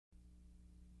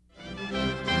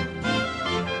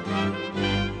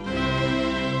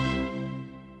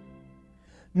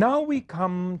Now we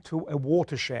come to a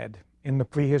watershed in the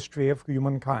prehistory of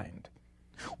humankind.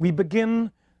 We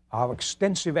begin our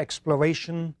extensive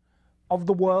exploration of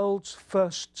the world's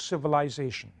first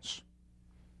civilizations,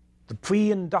 the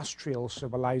pre-industrial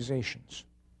civilizations.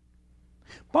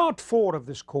 Part 4 of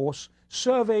this course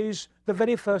surveys the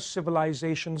very first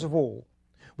civilizations of all,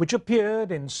 which appeared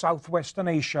in southwestern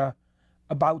Asia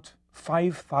about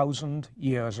 5,000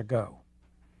 years ago.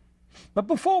 But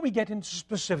before we get into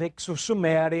specifics of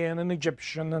Sumerian and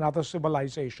Egyptian and other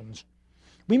civilizations,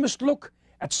 we must look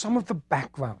at some of the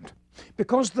background,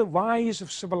 because the rise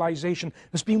of civilization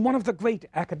has been one of the great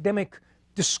academic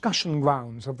discussion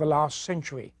grounds of the last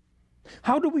century.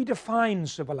 How do we define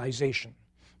civilization?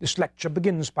 This lecture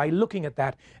begins by looking at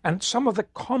that and some of the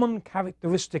common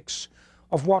characteristics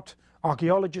of what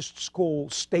archaeologists call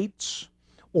states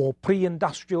or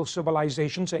pre-industrial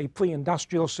civilizations. A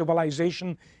pre-industrial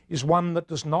civilization is one that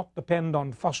does not depend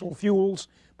on fossil fuels,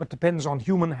 but depends on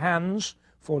human hands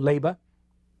for labor,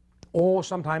 or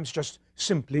sometimes just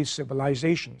simply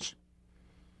civilizations.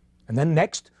 And then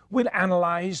next, we'll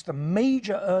analyze the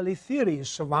major early theories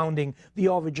surrounding the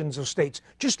origins of states,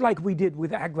 just like we did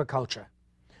with agriculture.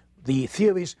 The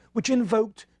theories which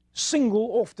invoked single,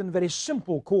 often very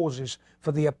simple causes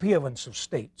for the appearance of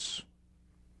states.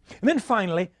 And then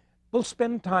finally, we'll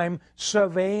spend time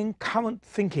surveying current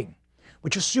thinking,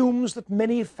 which assumes that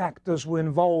many factors were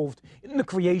involved in the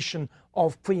creation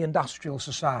of pre-industrial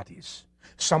societies.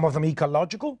 Some of them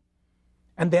ecological,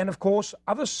 and then, of course,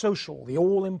 other social, the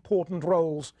all-important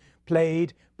roles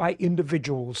played by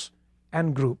individuals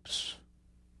and groups.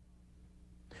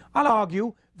 I'll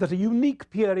argue that a unique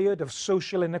period of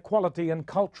social inequality and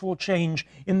cultural change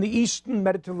in the eastern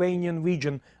Mediterranean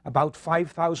region about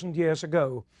 5,000 years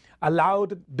ago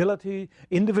allowed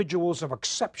individuals of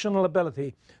exceptional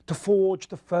ability to forge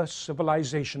the first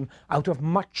civilization out of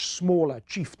much smaller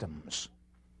chiefdoms.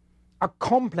 A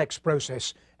complex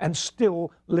process and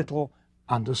still little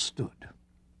understood.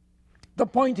 The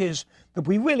point is that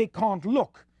we really can't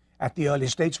look at the early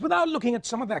states without looking at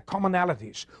some of their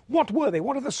commonalities. What were they?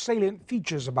 What are the salient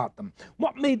features about them?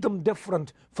 What made them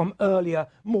different from earlier,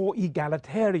 more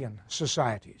egalitarian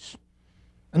societies?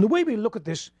 And the way we look at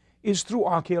this is through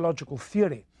archaeological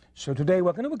theory. So today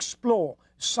we're going to explore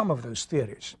some of those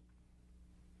theories.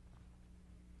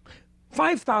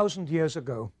 5,000 years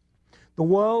ago, the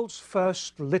world's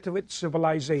first literate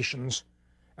civilizations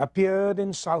appeared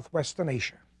in southwestern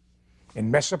Asia,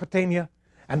 in Mesopotamia,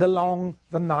 and along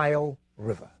the Nile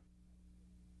River.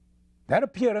 Their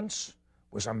appearance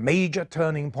was a major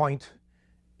turning point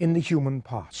in the human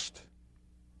past.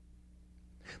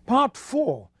 Part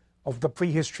 4 of the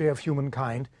prehistory of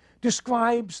humankind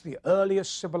describes the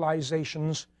earliest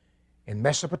civilizations in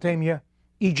Mesopotamia,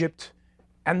 Egypt,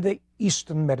 and the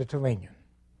eastern Mediterranean.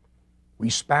 We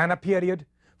span a period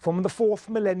from the 4th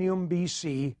millennium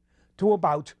BC to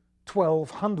about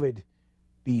 1200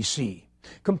 BC.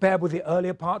 Compared with the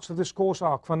earlier parts of this course,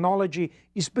 our chronology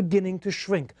is beginning to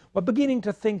shrink. We're beginning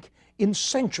to think in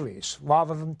centuries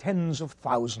rather than tens of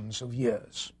thousands of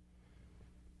years.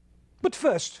 But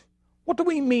first, what do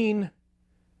we mean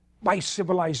by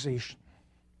civilization?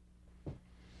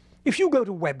 If you go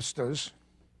to Webster's,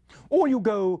 or you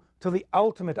go to the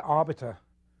ultimate arbiter,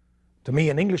 to me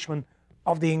an Englishman,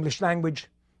 of the English language,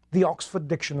 the Oxford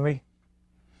Dictionary,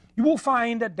 you will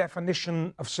find a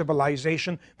definition of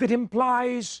civilization that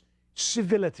implies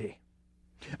civility,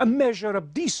 a measure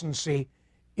of decency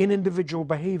in individual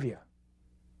behavior.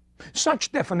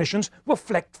 Such definitions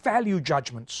reflect value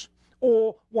judgments,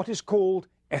 or what is called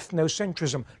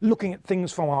ethnocentrism, looking at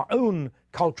things from our own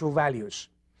cultural values.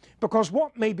 Because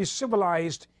what may be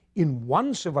civilized in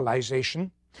one civilization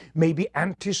may be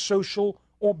antisocial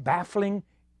or baffling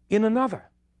in another.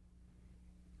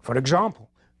 For example,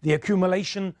 the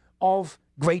accumulation of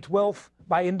great wealth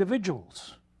by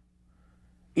individuals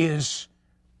is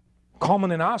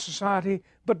common in our society,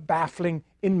 but baffling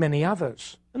in many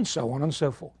others, and so on and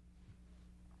so forth.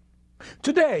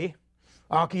 Today,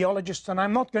 archaeologists, and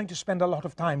I'm not going to spend a lot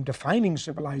of time defining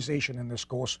civilization in this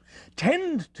course,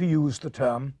 tend to use the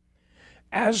term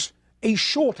as a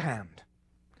shorthand.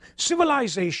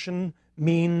 Civilization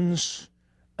means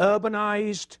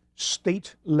urbanized,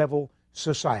 state-level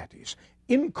societies.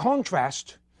 In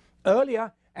contrast,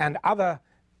 earlier and other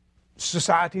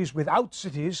societies without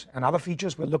cities, and other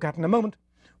features we'll look at in a moment,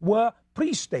 were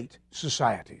pre-state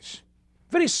societies.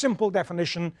 Very simple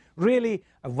definition, really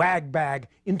a rag bag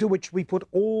into which we put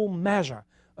all measure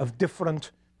of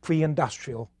different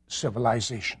pre-industrial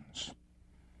civilizations.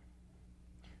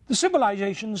 The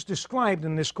civilizations described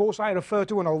in this course I refer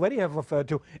to, and already have referred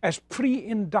to, as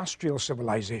pre-industrial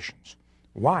civilizations.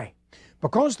 Why?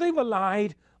 because they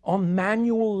relied on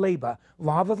manual labor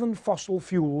rather than fossil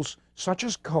fuels such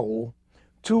as coal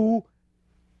to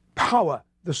power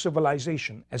the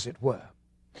civilization, as it were.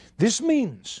 This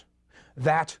means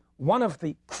that one of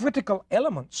the critical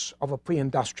elements of a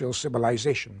pre-industrial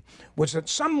civilization was that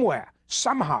somewhere,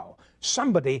 somehow,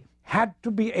 somebody had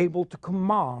to be able to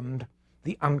command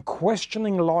the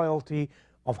unquestioning loyalty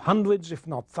of hundreds, if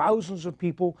not thousands of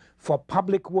people for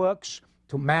public works,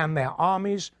 to man their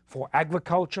armies, for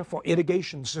agriculture, for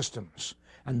irrigation systems.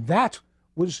 And that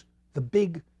was the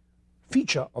big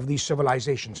feature of these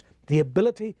civilizations, the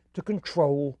ability to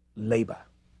control labor.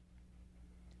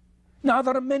 Now,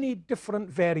 there are many different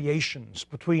variations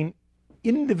between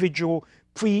individual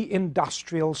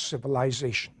pre-industrial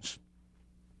civilizations.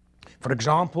 For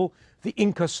example, the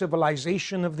Inca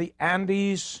civilization of the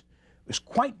Andes was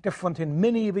quite different in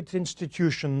many of its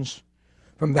institutions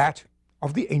from that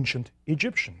of the ancient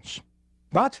Egyptians.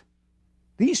 But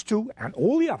these two and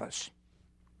all the others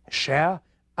share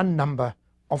a number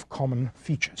of common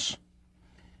features.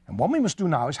 And what we must do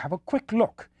now is have a quick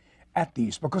look at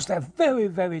these, because they're very,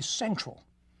 very central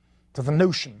to the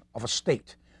notion of a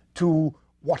state, to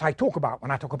what I talk about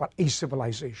when I talk about a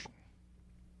civilization.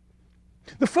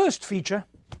 The first feature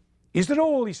is that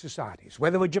all these societies,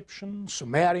 whether Egyptian,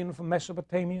 Sumerian from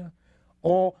Mesopotamia,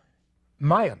 or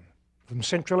Mayan from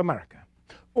Central America,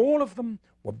 all of them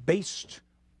were based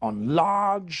on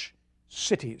large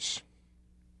cities.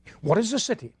 What is a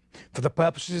city? For the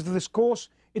purposes of this course,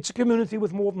 it's a community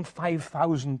with more than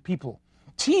 5,000 people.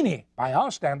 Teeny by our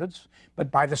standards,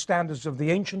 but by the standards of the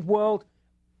ancient world,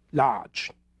 large.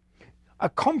 A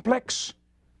complex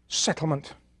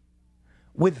settlement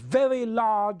with very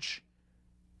large,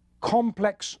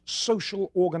 complex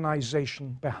social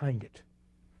organization behind it.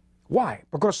 Why?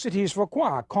 Because cities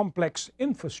require complex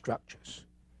infrastructures.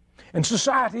 And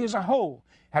society as a whole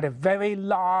had a very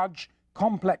large,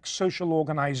 complex social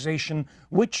organization,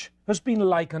 which has been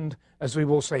likened, as we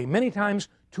will say many times,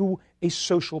 to a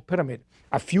social pyramid.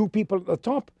 A few people at the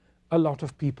top, a lot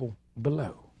of people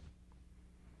below.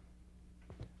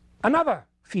 Another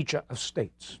feature of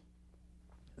states: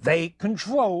 they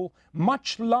control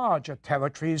much larger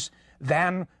territories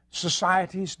than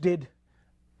societies did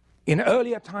in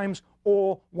earlier times,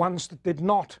 or ones that did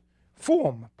not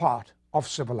form part of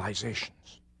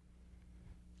civilizations.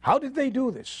 How did they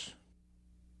do this?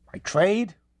 By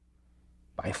trade,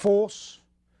 by force,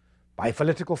 by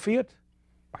political fiat,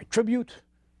 by tribute,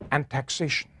 and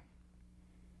taxation.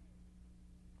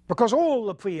 Because all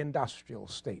the pre-industrial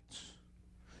states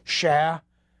share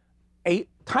a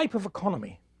type of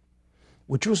economy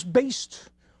which was based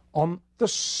on the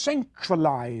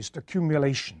centralized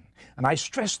accumulation, and I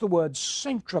stress the word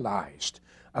centralized,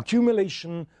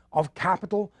 accumulation of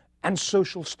capital and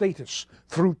social status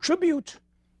through tribute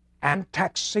and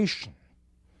taxation.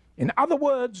 In other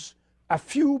words, a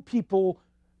few people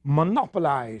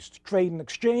monopolized trade and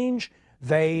exchange,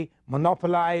 they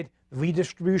monopolized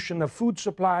redistribution of food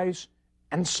supplies,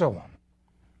 and so on.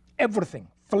 Everything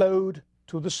flowed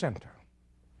to the center.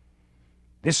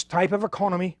 This type of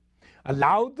economy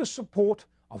allowed the support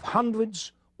of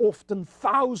hundreds, often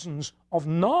thousands, of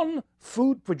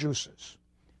non-food producers,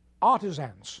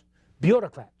 artisans,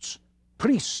 bureaucrats,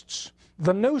 priests,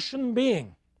 the notion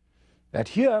being that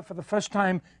here, for the first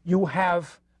time, you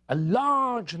have a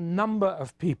large number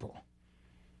of people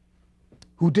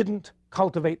who didn't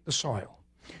cultivate the soil.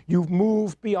 You've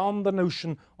moved beyond the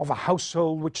notion of a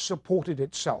household which supported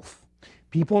itself.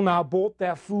 People now bought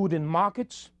their food in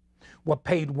markets, were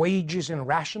paid wages in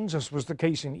rations, as was the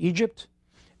case in Egypt,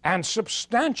 and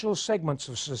substantial segments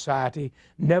of society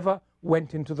never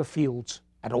went into the fields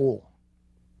at all.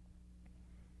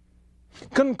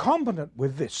 Concomitant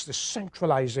with this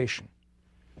centralization,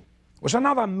 was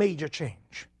another major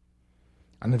change,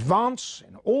 an advance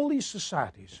in all these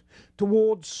societies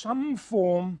towards some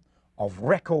form of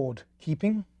record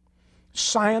keeping,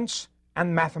 science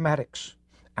and mathematics,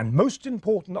 and most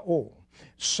important of all,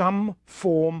 some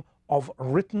form of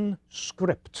written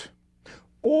script,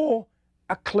 or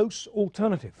a close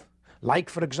alternative, like,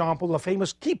 for example, the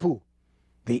famous quipu,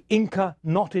 the Inca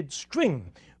knotted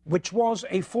string, which was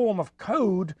a form of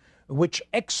code which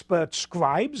expert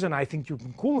scribes, and I think you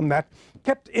can call them that,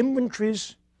 kept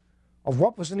inventories of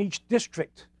what was in each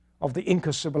district of the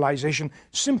Inca civilization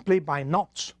simply by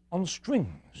knots on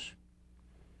strings.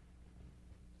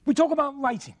 We talk about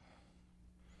writing.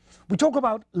 We talk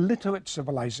about literate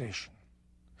civilization.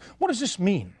 What does this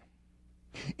mean?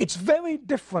 It's very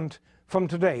different from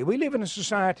today. We live in a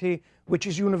society which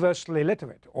is universally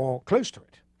literate, or close to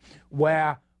it,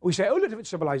 where we say, oh, literate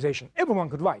civilization, everyone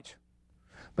could write.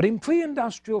 But in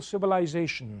pre-industrial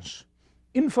civilizations,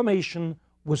 information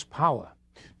was power.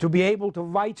 To be able to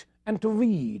write and to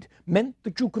read meant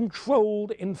that you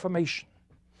controlled information.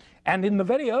 And in the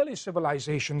very early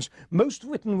civilizations, most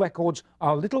written records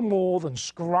are little more than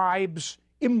scribes'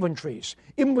 inventories,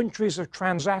 inventories of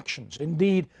transactions.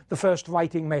 Indeed, the first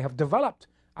writing may have developed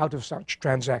out of such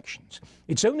transactions.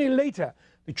 It's only later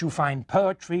that you find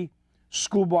poetry,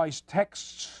 schoolboys'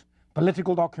 texts,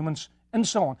 political documents, and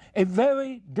so on. A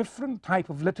very different type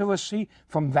of literacy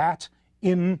from that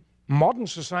in modern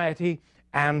society,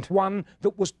 and one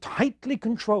that was tightly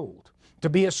controlled. To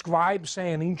be a scribe,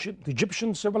 say, in ancient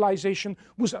Egyptian civilization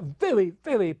was a very,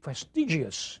 very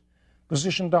prestigious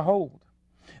position to hold.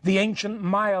 The ancient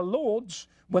Maya lords,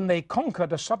 when they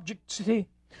conquered a subject city,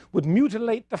 would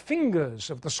mutilate the fingers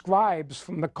of the scribes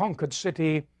from the conquered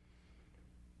city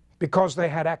because they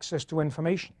had access to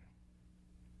information.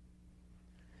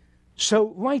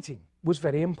 So writing was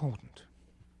very important.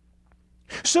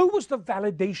 So was the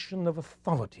validation of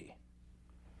authority.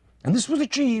 And this was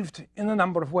achieved in a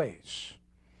number of ways.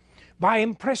 By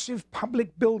impressive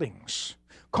public buildings,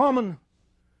 common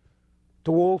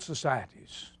to all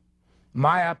societies,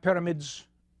 Maya pyramids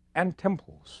and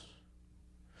temples,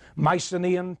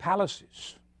 Mycenaean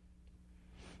palaces,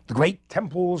 the great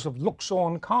temples of Luxor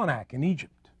and Karnak in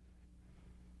Egypt,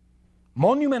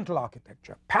 monumental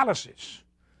architecture, palaces,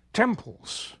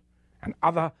 temples, and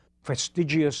other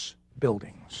prestigious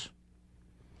buildings.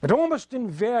 But almost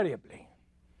invariably,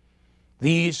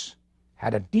 these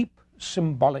had a deep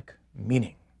symbolic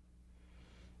meaning.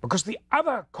 Because the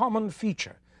other common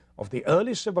feature of the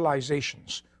early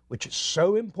civilizations, which is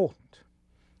so important,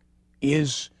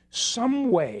 is some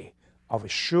way of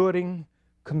assuring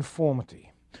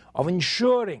conformity, of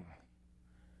ensuring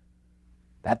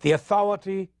that the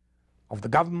authority of the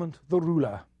government, the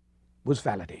ruler, was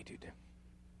validated.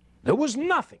 There was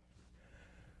nothing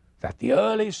that the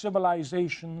early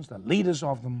civilizations, the leaders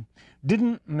of them,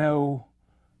 didn't know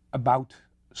about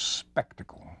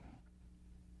spectacle.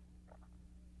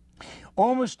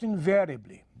 Almost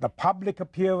invariably, the public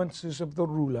appearances of the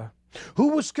ruler, who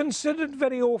was considered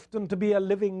very often to be a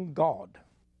living god,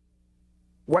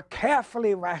 were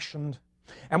carefully rationed,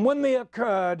 and when they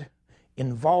occurred,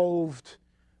 involved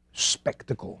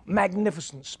spectacle,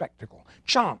 magnificent spectacle,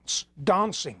 chants,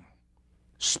 dancing,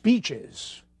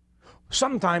 speeches,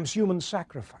 sometimes human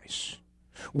sacrifice,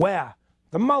 where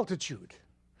the multitude,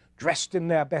 dressed in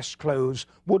their best clothes,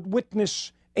 would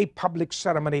witness a public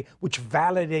ceremony which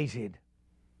validated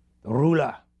the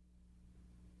ruler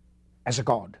as a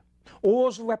god, or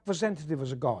as a representative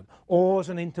as a god, or as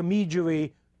an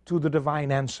intermediary to the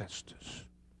divine ancestors.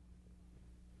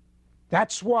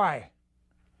 That's why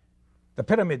the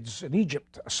pyramids in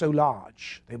Egypt are so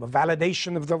large. They were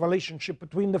validation of the relationship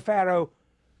between the pharaoh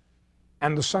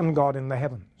and the sun god in the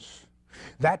heavens.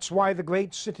 That's why the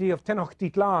great city of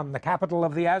Tenochtitlan, the capital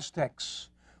of the Aztecs,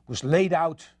 was laid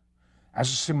out as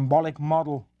a symbolic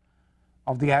model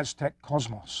of the Aztec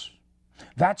cosmos.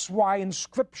 That's why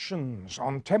inscriptions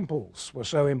on temples were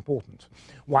so important,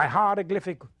 why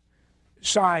hieroglyphic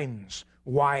signs,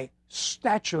 why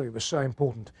statuary was so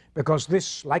important, because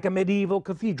this, like a medieval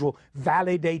cathedral,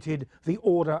 validated the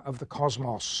order of the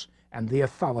cosmos and the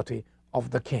authority of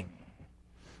the king.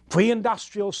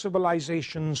 Pre-industrial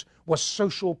civilizations were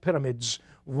social pyramids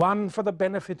run for the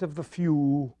benefit of the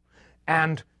few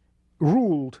and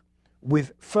ruled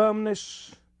with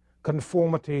firmness,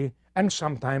 conformity, and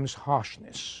sometimes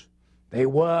harshness. They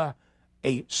were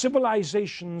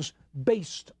civilizations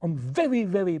based on very,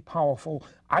 very powerful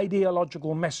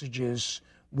ideological messages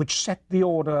which set the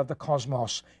order of the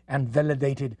cosmos and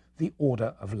validated the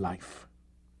order of life.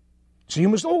 So you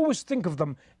must always think of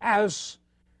them as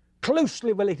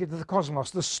closely related to the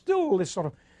cosmos. There's still this sort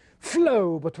of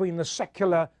flow between the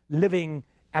secular living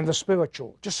and the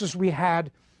spiritual, just as we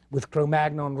had with Cro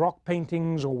Magnon rock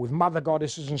paintings or with mother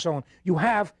goddesses and so on. You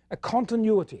have a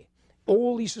continuity.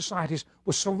 All these societies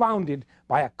were surrounded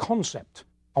by a concept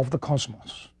of the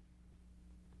cosmos.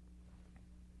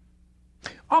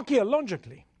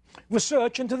 Archaeologically,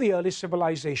 research into the early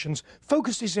civilizations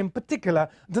focuses in particular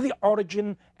to the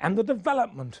origin and the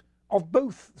development of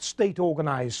both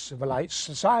state-organized civilized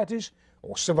societies,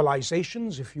 or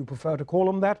civilizations if you prefer to call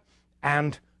them that,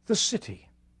 and the city.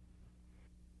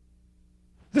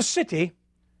 The city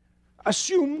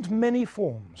assumed many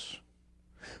forms,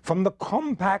 from the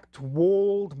compact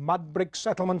walled mud brick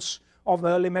settlements of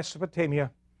early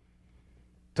Mesopotamia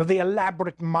to the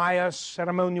elaborate Maya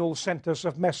ceremonial centers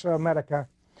of Mesoamerica,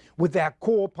 with their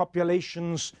core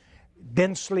populations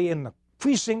densely in the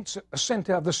precincts at the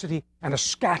center of the city and a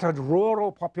scattered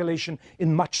rural population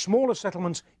in much smaller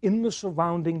settlements in the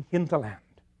surrounding hinterland.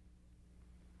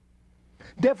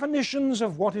 Definitions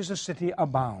of what is a city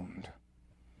abound.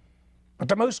 But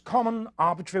the most common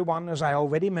arbitrary one, as I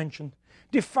already mentioned,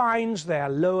 defines their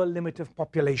lower limit of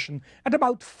population at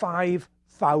about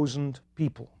 5,000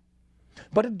 people,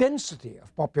 but a density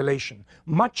of population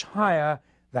much higher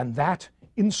than that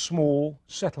in small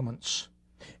settlements,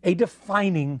 a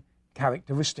defining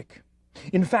characteristic.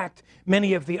 In fact,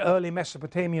 many of the early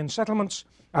Mesopotamian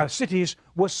cities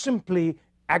were simply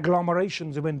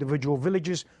agglomerations of individual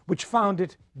villages which found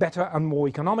it better and more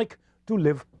economic to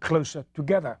live closer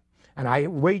together. And I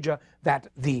wager that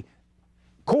the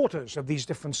quarters of these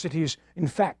different cities, in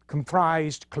fact,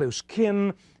 comprised close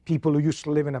kin, people who used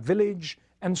to live in a village,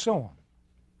 and so on.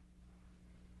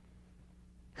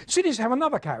 Cities have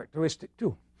another characteristic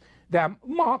too. They are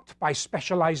marked by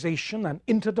specialization and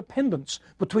interdependence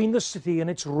between the city and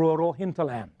its rural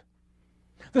hinterland.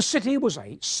 The city was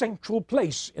a central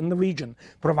place in the region,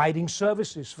 providing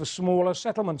services for smaller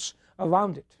settlements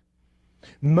around it.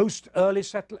 Most early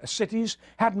cities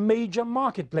had major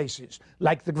marketplaces,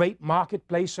 like the great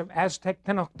marketplace of Aztec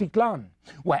Tenochtitlan,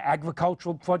 where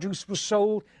agricultural produce was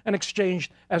sold and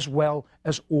exchanged, as well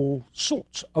as all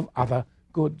sorts of other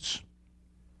goods.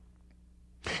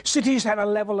 Cities had a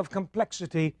level of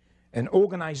complexity and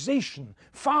organization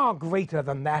far greater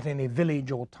than that in a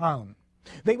village or town.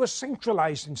 They were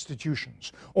centralized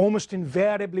institutions, almost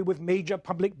invariably with major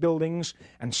public buildings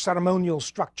and ceremonial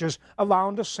structures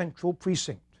around a central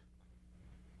precinct.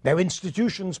 Their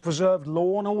institutions preserved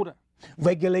law and order,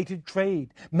 regulated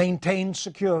trade, maintained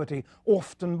security,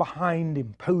 often behind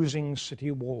imposing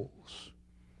city walls.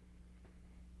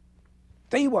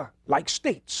 They were, like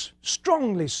states,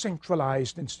 strongly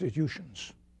centralized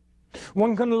institutions.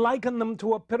 One can liken them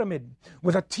to a pyramid,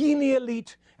 with a teeny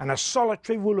elite and a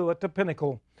solitary ruler at the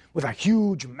pinnacle, with a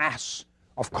huge mass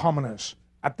of commoners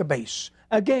at the base.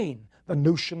 Again, the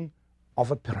notion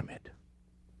of a pyramid.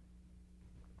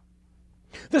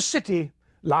 The city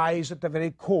lies at the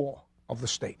very core of the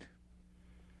state.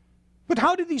 But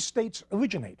how did these states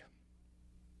originate?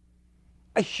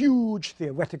 A huge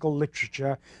theoretical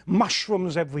literature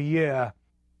mushrooms every year,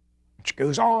 which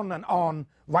goes on,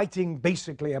 writing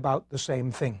basically about the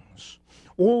same things.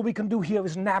 All we can do here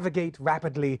is navigate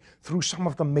rapidly through some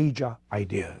of the major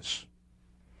ideas.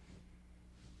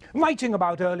 Writing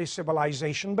about early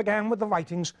civilization began with the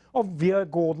writings of Vere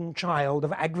Gordon Childe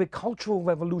of agricultural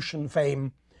revolution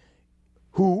fame,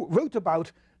 who wrote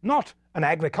about not an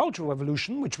agricultural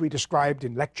revolution, which we described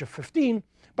in Lecture 15,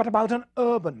 but about an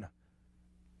urban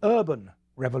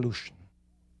revolution.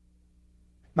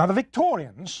 Now, the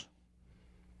Victorians,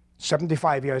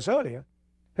 75 years earlier,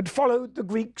 had followed the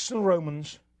Greeks and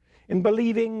Romans in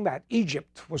believing that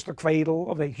Egypt was the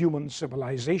cradle of a human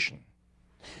civilization.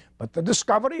 But the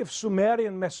discovery of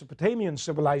Sumerian Mesopotamian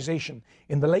civilization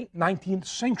in the late 19th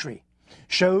century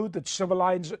showed that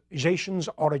civilization's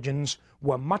origins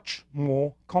were much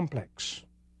more complex.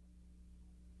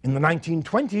 In the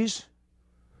 1920s,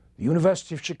 the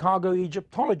University of Chicago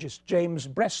Egyptologist James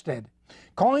Breasted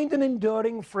coined an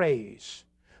enduring phrase,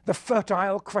 the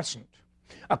Fertile Crescent,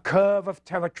 a curve of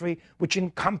territory which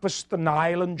encompassed the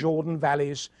Nile and Jordan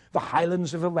valleys, the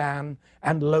highlands of Iran,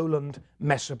 and lowland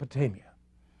Mesopotamia.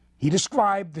 He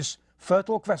described this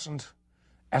Fertile Crescent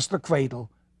as the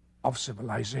cradle of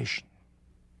civilization.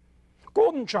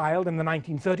 Gordon Childe in the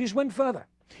 1930s went further.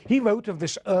 He wrote of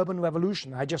this urban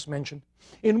revolution I just mentioned,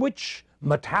 in which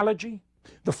metallurgy,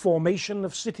 the formation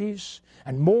of cities,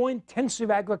 and more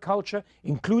intensive agriculture,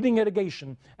 including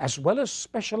irrigation, as well as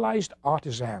specialized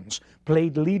artisans,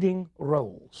 played leading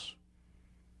roles.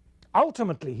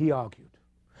 Ultimately, he argued,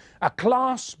 a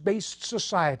class-based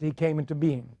society came into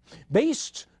being,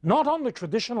 based not on the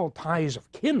traditional ties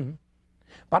of kin,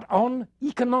 but on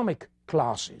economic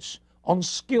classes, on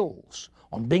skills,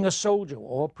 on being a soldier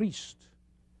or a priest.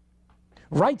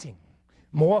 Writing,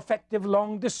 more effective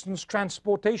long-distance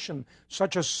transportation,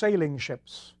 such as sailing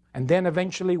ships, and then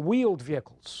eventually wheeled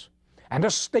vehicles, and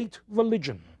a state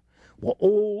religion were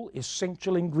all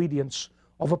essential ingredients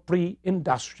of a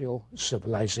pre-industrial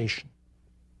civilization.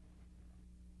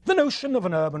 The notion of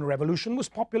an urban revolution was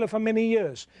popular for many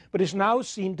years, but is now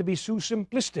seen to be too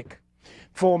simplistic,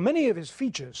 for many of its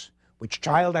features, which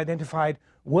Childe identified,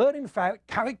 were in fact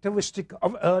characteristic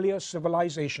of earlier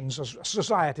civilizations or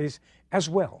societies as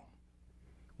well.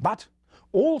 But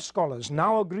all scholars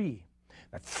now agree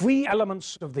that three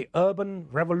elements of the urban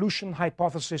revolution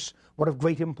hypothesis were of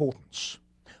great importance: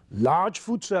 large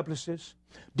food surpluses,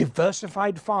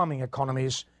 diversified farming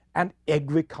economies, and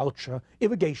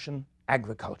irrigation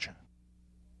agriculture.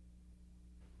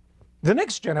 The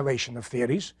next generation of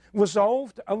theories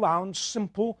revolved around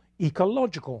simple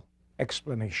ecological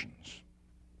explanations.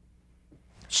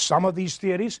 Some of these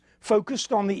theories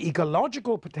focused on the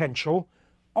ecological potential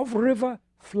of river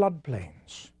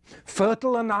floodplains,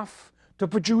 fertile enough to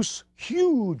produce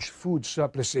huge food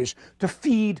surpluses to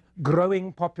feed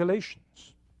growing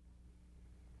populations.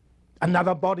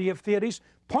 Another body of theories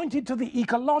pointed to the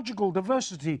ecological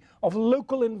diversity of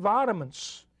local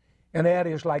environments in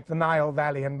areas like the Nile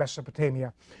Valley in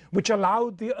Mesopotamia, which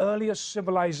allowed the earliest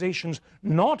civilizations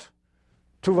not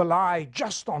to rely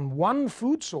just on one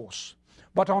food source,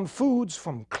 but on foods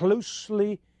from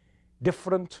closely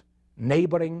different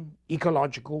neighboring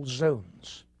ecological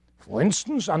zones. For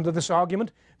instance, under this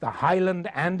argument, the highland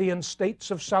Andean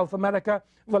states of South America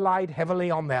relied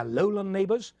heavily on their lowland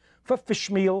neighbors for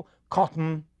fish meal,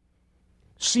 cotton,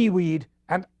 seaweed,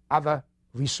 and other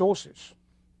resources.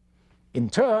 In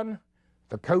turn,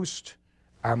 the coast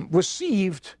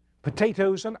received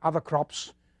potatoes and other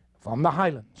crops from the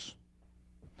highlands.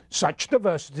 Such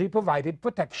diversity provided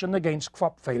protection against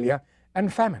crop failure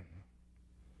and famine.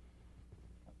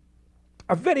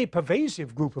 A very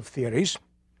pervasive group of theories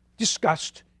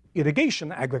discussed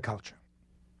irrigation agriculture.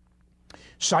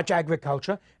 Such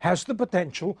agriculture has the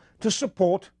potential to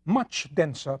support much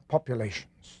denser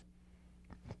populations.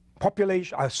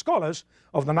 Scholars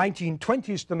of the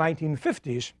 1920s to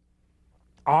 1950s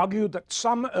argued that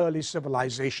some early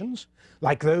civilizations,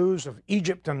 like those of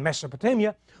Egypt and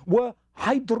Mesopotamia, were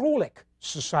hydraulic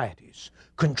societies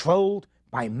controlled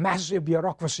by massive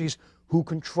bureaucracies who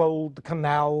controlled the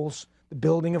canals, the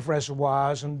building of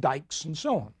reservoirs and dikes, and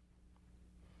so on.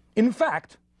 In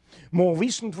fact, more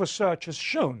recent research has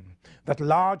shown that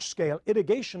large-scale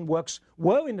irrigation works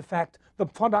were in fact the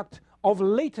product of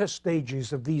later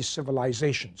stages of these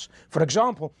civilizations. For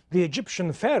example, the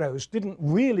Egyptian pharaohs didn't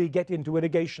really get into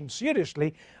irrigation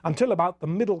seriously until about the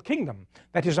Middle Kingdom,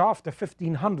 that is after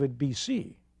 1500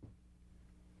 BC.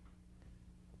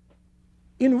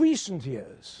 In recent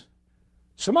years,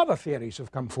 some other theories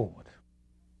have come forward.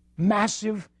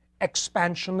 Massive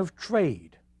expansion of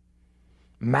trade,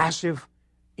 massive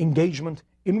engagement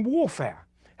in warfare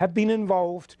have been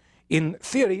involved in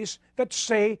theories that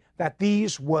say that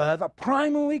these were the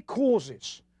primary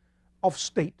causes of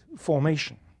state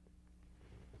formation.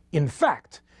 In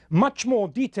fact, much more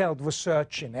detailed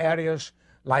research in areas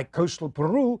like coastal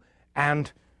Peru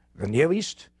and the Near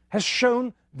East has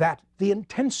shown that the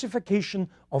intensification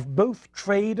of both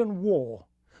trade and war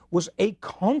was a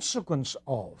consequence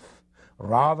of,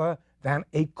 rather than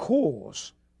a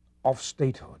cause of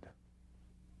statehood.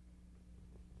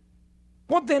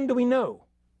 What then do we know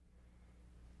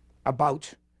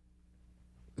about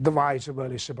the rise of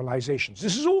early civilizations?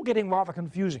 This is all getting rather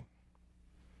confusing.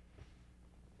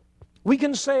 We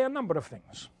can say a number of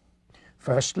things.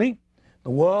 Firstly, the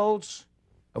world's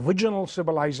original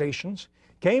civilizations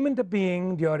came into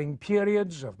being during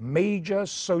periods of major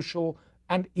social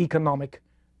and economic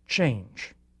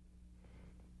change.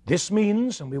 This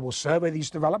means, and we will survey these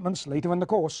developments later in the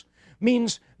course,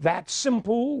 means that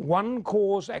simple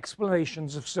one-cause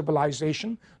explanations of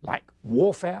civilization, like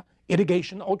warfare,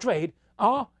 irrigation, or trade,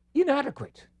 are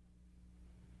inadequate.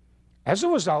 As a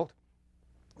result,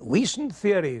 recent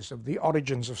theories of the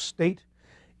origins of state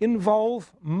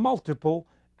involve multiple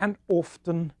and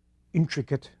often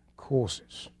intricate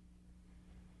causes.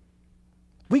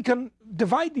 We can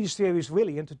divide these theories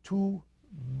really into two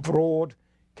broad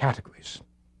categories.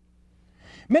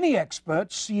 Many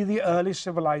experts see the early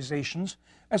civilizations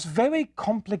as very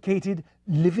complicated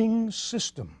living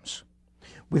systems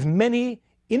with many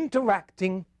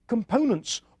interacting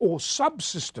components or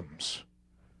subsystems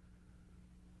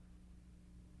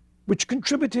which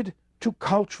contributed to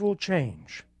cultural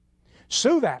change,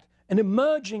 so that an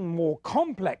emerging more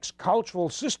complex cultural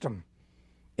system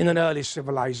in an early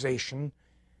civilization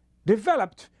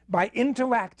developed by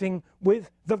interacting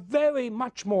with the very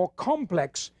much more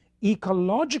complex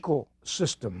ecological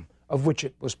system of which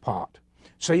it was part.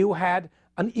 So you had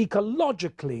an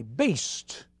ecologically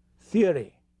based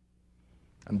theory.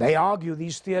 And they argue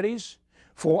these theories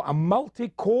for a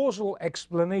multi-causal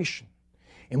explanation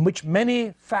in which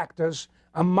many factors,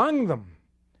 among them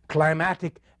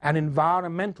climatic and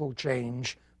environmental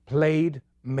change, played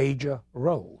major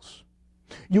roles.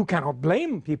 You cannot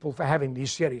blame people for having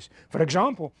these theories. For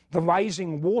example, the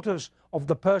rising waters of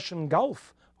the Persian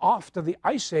Gulf after the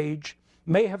Ice Age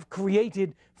may have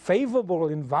created favorable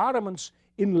environments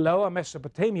in lower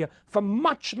Mesopotamia for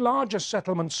much larger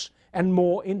settlements and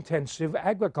more intensive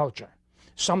agriculture,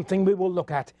 something we will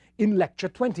look at in Lecture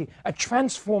 20, a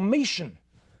transformation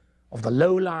of the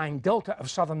low-lying delta of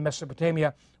southern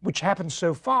Mesopotamia, which happened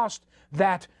so fast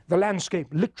that the landscape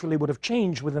literally would have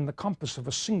changed within the compass of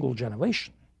a single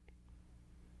generation.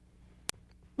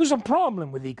 There's a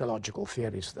problem with ecological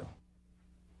theories, though.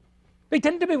 They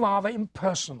tend to be rather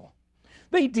impersonal.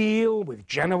 They deal with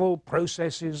general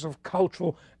processes of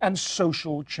cultural and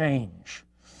social change.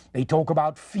 They talk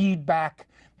about feedback,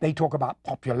 they talk about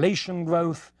population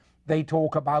growth, they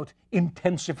talk about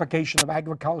intensification of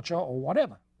agriculture or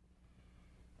whatever.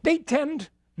 They tend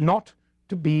not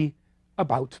to be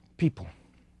about people.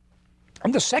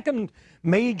 And the second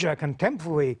major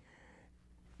contemporary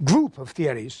group of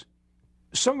theories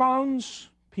surrounds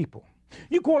people.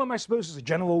 You call them, I suppose, as a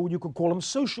general rule, you could call them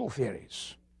social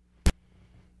theories.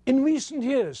 In recent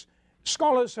years,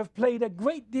 scholars have paid a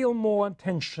great deal more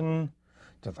attention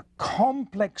to the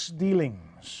complex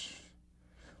dealings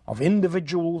of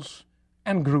individuals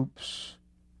and groups,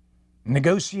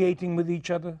 negotiating with each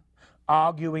other,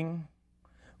 arguing,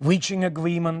 reaching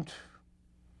agreement,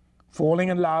 falling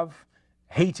in love,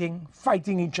 hating,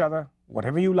 fighting each other,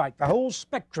 whatever you like, the whole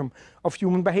spectrum of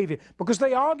human behavior, because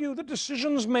they argue that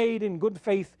decisions made in good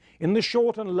faith in the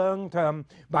short and long term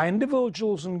by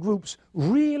individuals and groups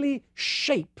really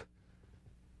shape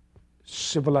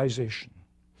civilization,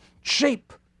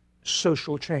 shape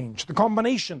social change. The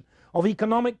combination of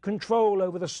economic control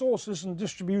over the sources and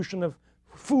distribution of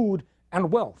food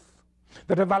and wealth,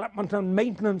 the development and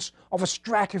maintenance of a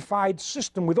stratified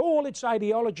system with all its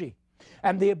ideology,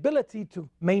 and the ability to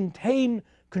maintain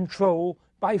control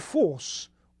by force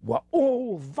were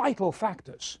all vital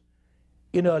factors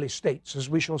in early states, as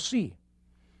we shall see.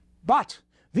 But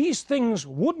these things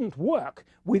wouldn't work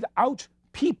without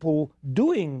people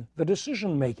doing the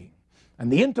decision-making. And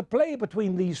the interplay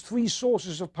between these three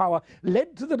sources of power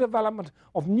led to the development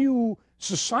of new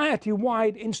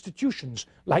society-wide institutions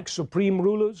like supreme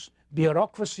rulers,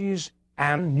 bureaucracies,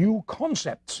 and new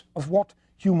concepts of what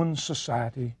human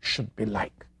society should be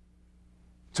like.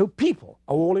 So people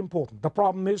are all important. The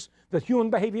problem is that human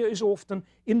behavior is often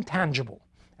intangible,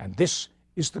 and this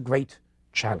is the great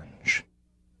challenge.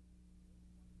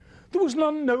 There was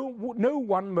no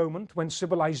one moment when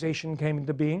civilization came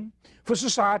into being, for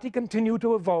society continued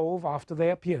to evolve after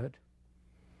they appeared.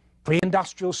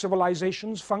 Pre-industrial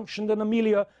civilizations functioned in a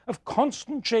milieu of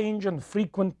constant change and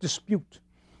frequent dispute.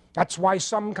 That's why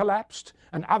some collapsed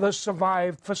and others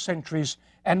survived for centuries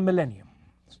and millenniums.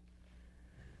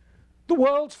 The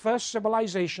world's first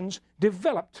civilizations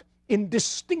developed in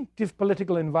distinctive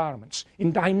political environments,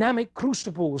 in dynamic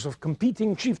crucibles of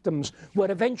competing chiefdoms, where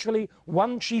eventually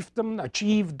one chiefdom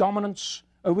achieved dominance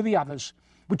over the others,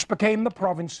 which became the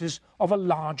provinces of a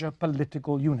larger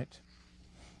political unit.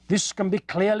 This can be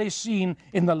clearly seen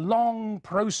in the long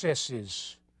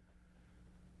processes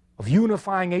of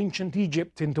unifying ancient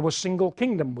Egypt into a single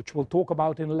kingdom, which we'll talk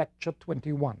about in Lecture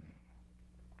 21.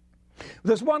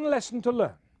 There's one lesson to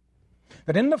learn,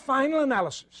 that in the final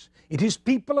analysis, it is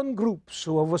people and groups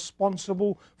who are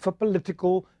responsible for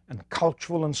political and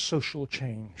cultural and social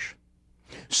change.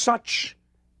 Such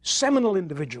seminal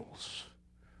individuals,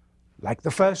 like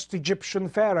the first Egyptian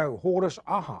pharaoh, Horus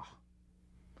Aha,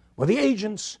 were the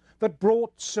agents that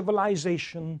brought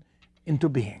civilization into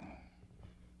being.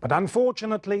 But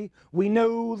unfortunately, we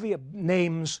know the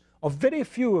names of very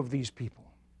few of these people.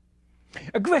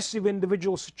 Aggressive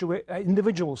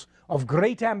individuals of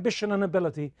great ambition and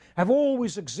ability have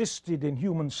always existed in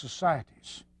human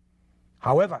societies.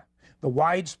 However, the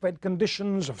widespread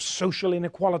conditions of social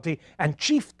inequality and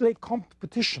chiefly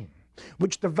competition,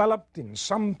 which developed in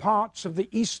some parts of the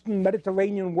Eastern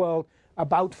Mediterranean world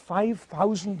about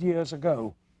 5,000 years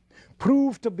ago,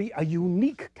 proved to be a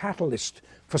unique catalyst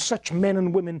for such men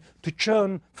and women to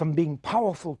churn from being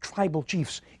powerful tribal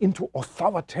chiefs into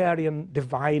authoritarian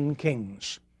divine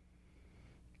kings.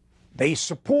 They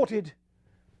supported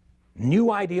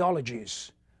new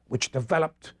ideologies which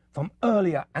developed from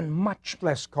earlier and much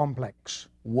less complex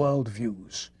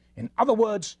worldviews. In other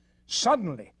words,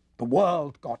 suddenly the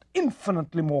world got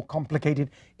infinitely more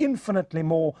complicated, infinitely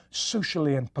more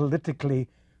socially and politically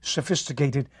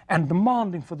sophisticated and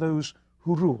demanding for those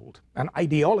who ruled, and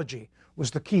ideology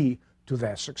was the key to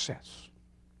their success.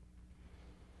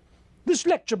 This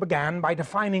lecture began by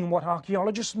defining what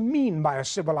archaeologists mean by a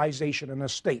civilization and a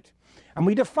state, and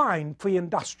we defined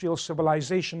pre-industrial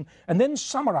civilization and then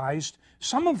summarized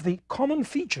some of the common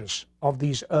features of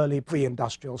these early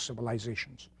pre-industrial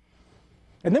civilizations.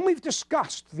 And then we've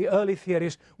discussed the early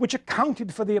theories which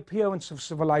accounted for the appearance of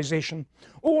civilization,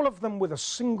 all of them with a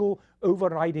single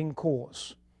overriding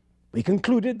cause. We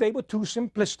concluded they were too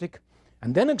simplistic,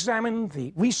 and then examined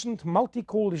the recent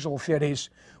multi-causal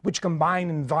theories which combine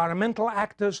environmental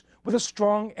actors with a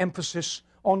strong emphasis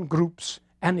on groups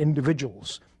and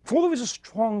individuals. For there is a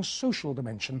strong social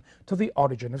dimension to the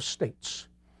origin of states.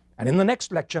 And in the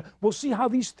next lecture, we'll see how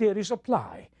these theories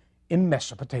apply in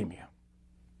Mesopotamia.